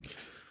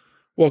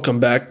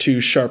Welcome back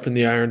to Sharpen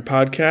the Iron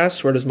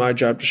podcast, where it is my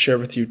job to share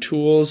with you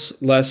tools,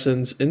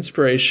 lessons,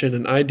 inspiration,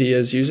 and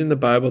ideas using the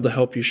Bible to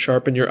help you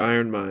sharpen your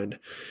iron mind,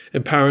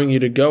 empowering you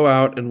to go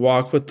out and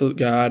walk with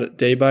God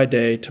day by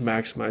day to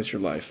maximize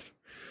your life.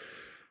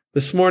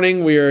 This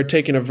morning we are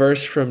taking a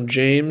verse from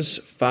James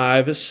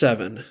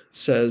 5:7. It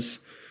says,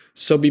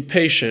 "So be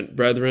patient,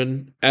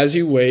 brethren, as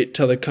you wait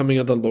till the coming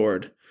of the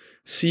Lord.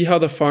 See how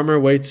the farmer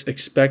waits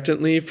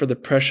expectantly for the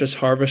precious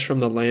harvest from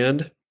the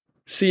land.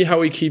 See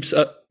how he keeps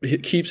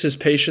his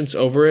patience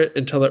over it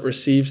until it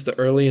receives the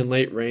early and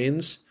late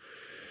rains."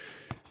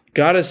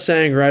 God is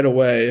saying right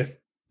away,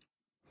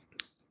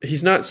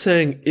 he's not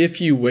saying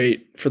if you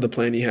wait for the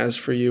plan he has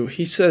for you.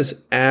 He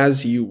says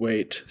as you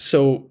wait.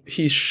 So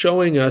he's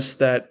showing us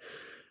that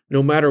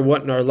no matter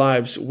what in our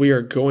lives, we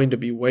are going to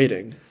be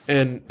waiting.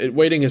 And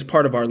waiting is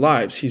part of our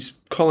lives. He's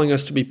calling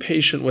us to be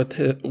patient with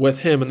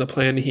him and the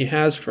plan he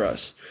has for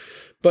us.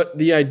 But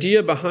the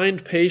idea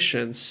behind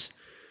patience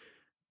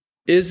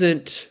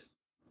isn't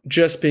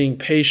just being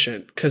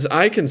patient, because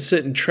I can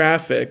sit in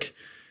traffic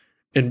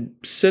and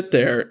sit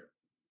there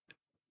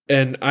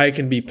and I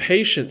can be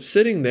patient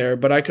sitting there,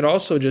 but I could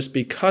also just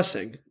be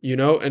cussing,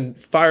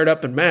 and fired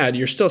up and mad.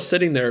 You're still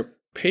sitting there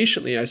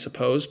patiently, I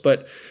suppose,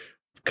 but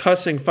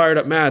cussing, fired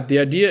up, mad. The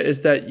idea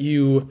is that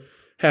you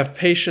have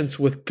patience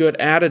with good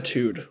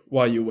attitude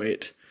while you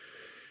wait.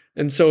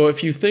 And so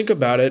if you think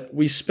about it,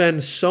 we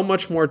spend so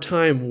much more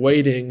time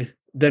waiting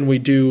than we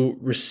do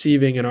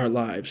receiving in our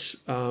lives.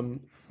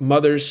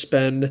 Mothers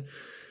spend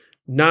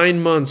 9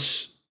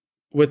 months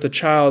with a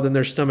child in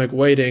their stomach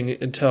waiting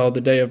until the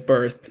day of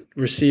birth,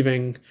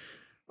 receiving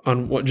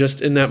on what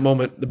just in that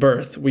moment, the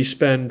birth. We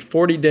spend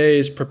 40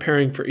 days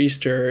preparing for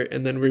Easter,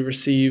 and then we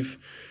receive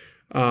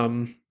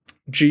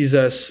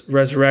Jesus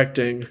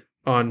resurrecting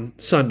on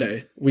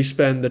Sunday. We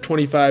spend the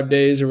 25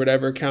 days or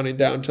whatever counting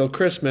down till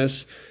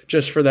Christmas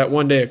just for that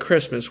one day of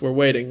Christmas. We're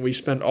waiting. We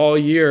spend all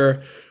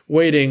year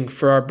waiting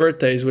for our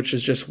birthdays, which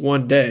is just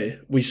one day.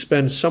 We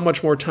spend so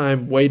much more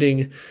time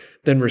waiting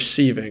than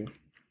receiving.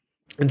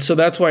 And so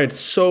that's why it's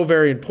so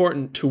very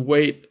important to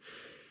wait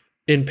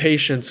in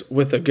patience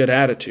with a good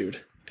attitude.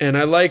 And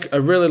I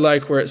really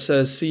like where it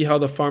says, see how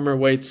the farmer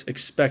waits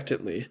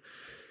expectantly.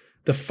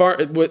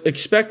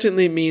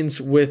 Expectantly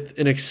means with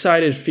an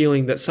excited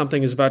feeling that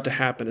something is about to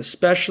happen,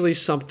 especially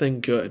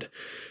something good.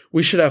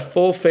 We should have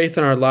full faith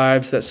in our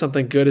lives that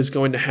something good is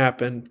going to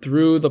happen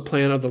through the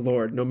plan of the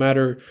Lord, no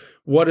matter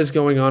what is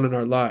going on in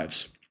our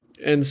lives.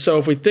 And so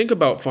if we think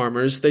about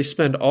farmers, they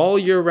spend all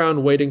year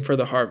round waiting for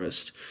the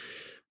harvest.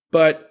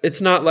 But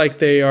it's not like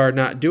they are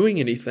not doing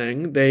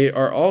anything. They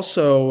are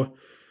also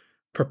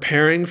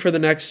preparing for the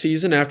next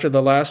season after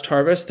the last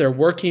harvest. They're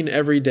working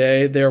every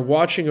day. They're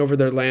watching over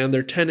their land.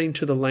 They're tending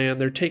to the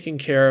land. They're taking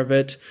care of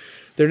it.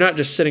 They're not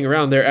just sitting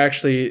around. They're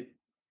actually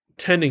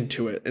tending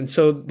to it. And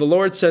so the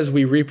Lord says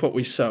we reap what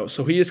we sow.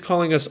 So he is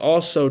calling us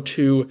also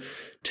to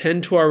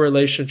tend to our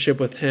relationship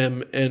with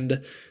him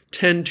and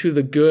tend to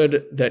the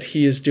good that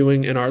he is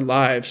doing in our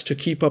lives, to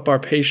keep up our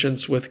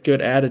patience with good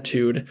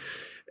attitude.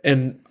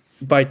 And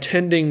by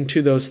tending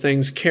to those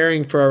things,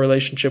 caring for our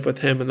relationship with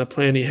him and the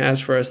plan he has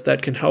for us,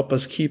 that can help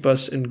us keep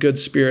us in good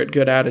spirit,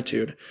 good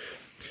attitude.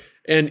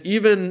 And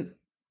even,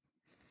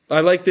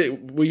 I like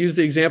that we use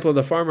the example of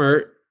the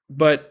farmer,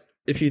 but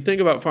if you think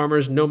about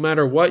farmers, no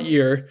matter what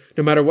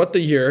the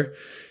year,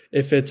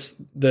 if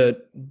it's the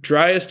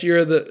driest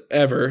year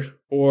ever,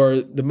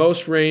 or the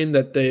most rain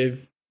that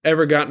they've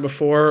ever gotten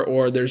before,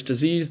 or there's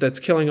disease that's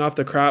killing off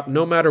the crop,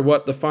 no matter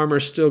what, the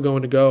farmer's still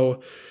going to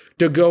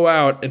go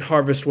out and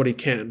harvest what he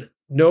can.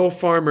 No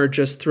farmer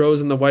just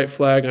throws in the white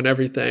flag on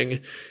everything.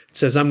 It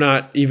says, I'm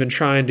not even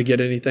trying to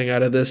get anything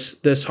out of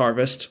this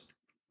harvest.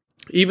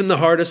 Even the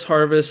hardest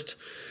harvest,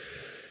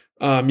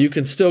 you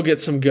can still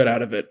get some good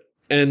out of it.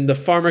 And the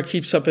farmer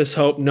keeps up his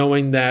hope,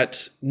 knowing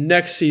that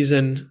next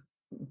season,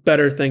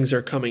 better things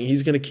are coming.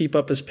 He's going to keep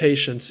up his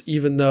patience,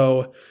 even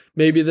though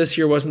maybe this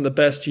year wasn't the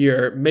best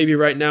year. Maybe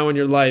right now in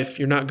your life,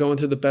 you're not going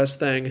through the best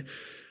thing.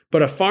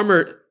 But a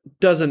farmer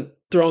doesn't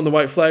throw in the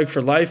white flag for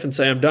life and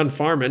say, I'm done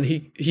farming.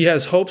 He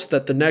has hopes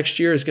that the next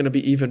year is going to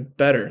be even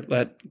better,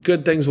 that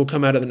good things will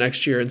come out of the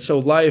next year. And so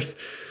life,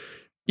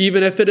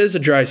 even if it is a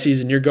dry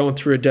season, you're going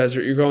through a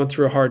desert, you're going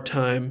through a hard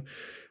time,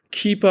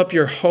 keep up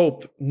your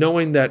hope,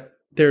 knowing that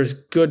there's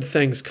good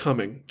things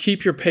coming.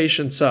 Keep your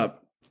patience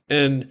up.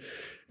 And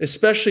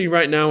especially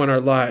right now in our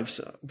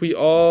lives, we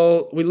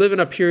live in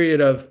a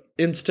period of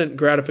instant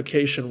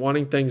gratification,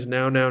 wanting things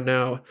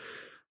now.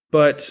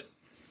 But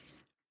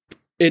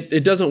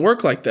it doesn't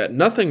work like that.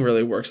 Nothing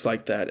really works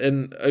like that.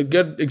 And a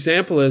good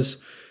example is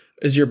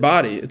your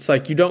body. It's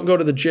like you don't go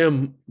to the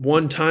gym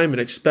one time and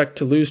expect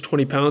to lose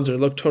 20 pounds or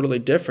look totally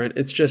different.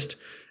 It's just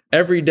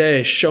every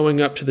day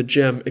showing up to the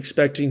gym,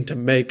 expecting to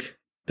make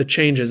the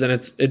changes. And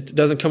it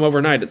doesn't come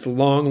overnight. It's a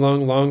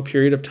long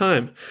period of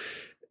time,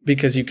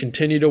 because you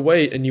continue to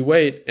wait and you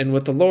wait. And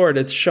with the Lord,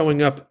 it's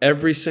showing up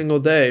every single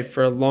day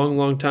for a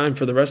long time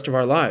for the rest of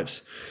our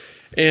lives.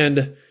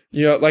 And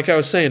like I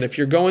was saying, if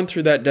you're going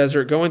through that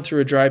desert, going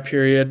through a dry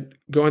period,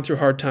 going through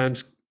hard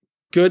times,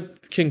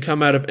 Good can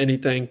come out of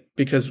anything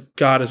because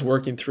God is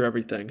working through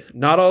everything.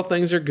 Not all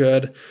things are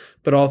good,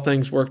 but all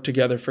things work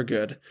together for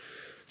good.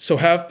 So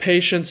have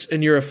patience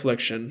in your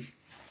affliction.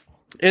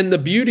 And the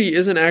beauty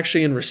isn't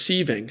actually in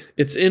receiving,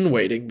 it's in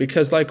waiting,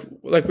 because like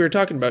we were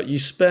talking about, you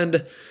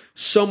spend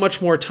so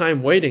much more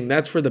time waiting.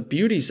 That's where the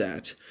beauty's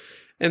at.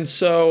 And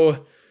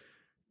so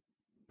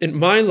in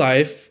my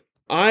life,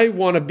 I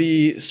want to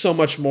be so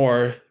much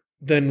more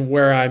than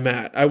where I'm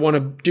at. I want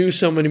to do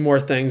so many more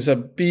things,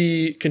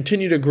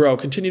 continue to grow,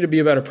 continue to be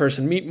a better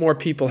person, meet more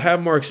people, have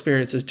more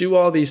experiences, do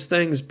all these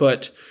things.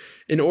 But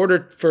in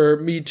order for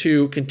me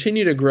to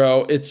continue to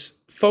grow, it's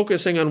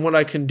focusing on what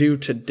I can do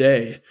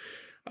today.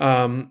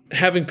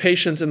 Having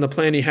patience in the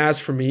plan he has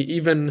for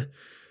me,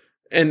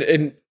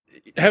 and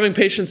having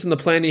patience in the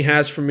plan he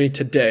has for me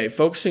today,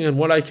 focusing on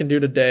what I can do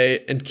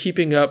today and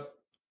keeping up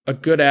a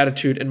good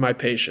attitude in my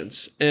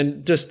patience.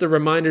 And just the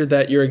reminder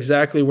that you're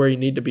exactly where you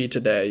need to be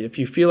today. If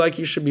you feel like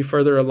you should be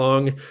further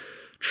along,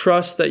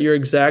 trust that you're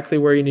exactly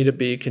where you need to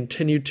be.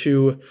 Continue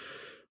to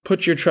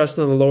put your trust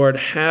in the Lord.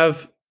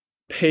 Have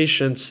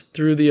patience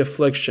through the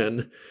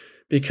affliction,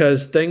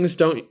 because things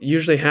don't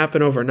usually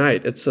happen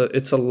overnight. It's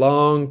a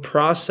long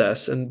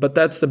process, but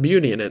that's the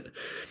beauty in it.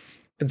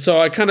 And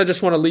so I kind of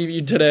just want to leave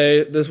you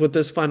today with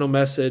this final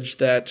message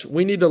that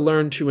we need to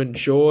learn to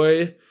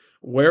enjoy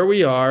where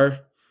we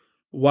are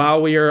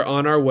while we are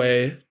on our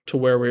way to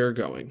where we are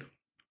going.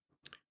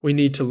 We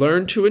need to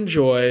learn to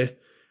enjoy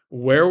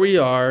where we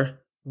are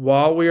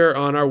while we are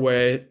on our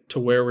way to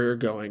where we are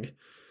going.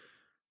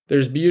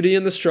 There's beauty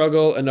in the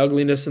struggle and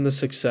ugliness in the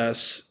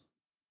success.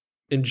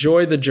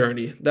 Enjoy the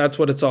journey. That's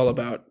what it's all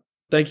about.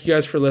 Thank you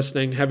guys for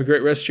listening. Have a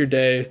great rest of your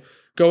day.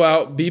 Go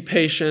out, be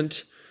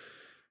patient.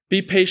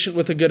 Be patient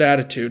with a good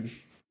attitude.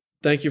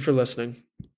 Thank you for listening.